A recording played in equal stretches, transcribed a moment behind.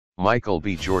Michael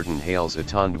B. Jordan hails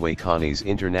Atandwa Kani's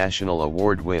international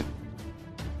award win.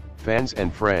 Fans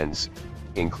and friends,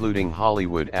 including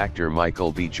Hollywood actor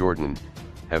Michael B. Jordan,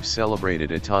 have celebrated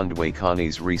Atandwa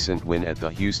Kani's recent win at the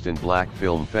Houston Black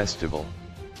Film Festival.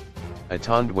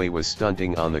 Atandwa was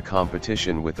stunting on the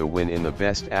competition with a win in the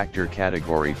Best Actor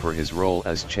category for his role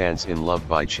as Chance in Love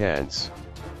by Chance.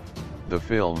 The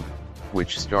film,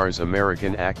 which stars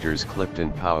American actors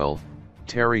Clifton Powell,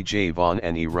 Terri J. Vaughn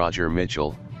and E. Roger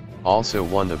Mitchell, also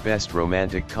won the Best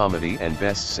Romantic Comedy and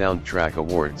Best Soundtrack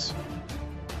awards.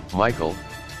 Michael,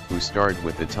 who starred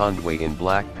with Atandwa in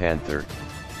Black Panther,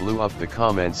 blew up the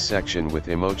comments section with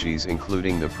emojis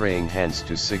including the praying hands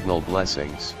to signal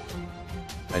blessings.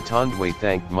 Atandwa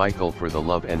thanked Michael for the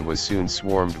love and was soon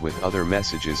swarmed with other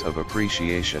messages of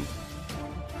appreciation.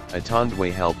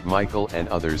 Atandwa helped Michael and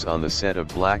others on the set of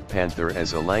Black Panther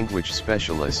as a language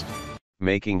specialist,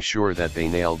 making sure that they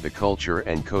nailed the culture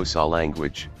and Xhosa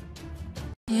language.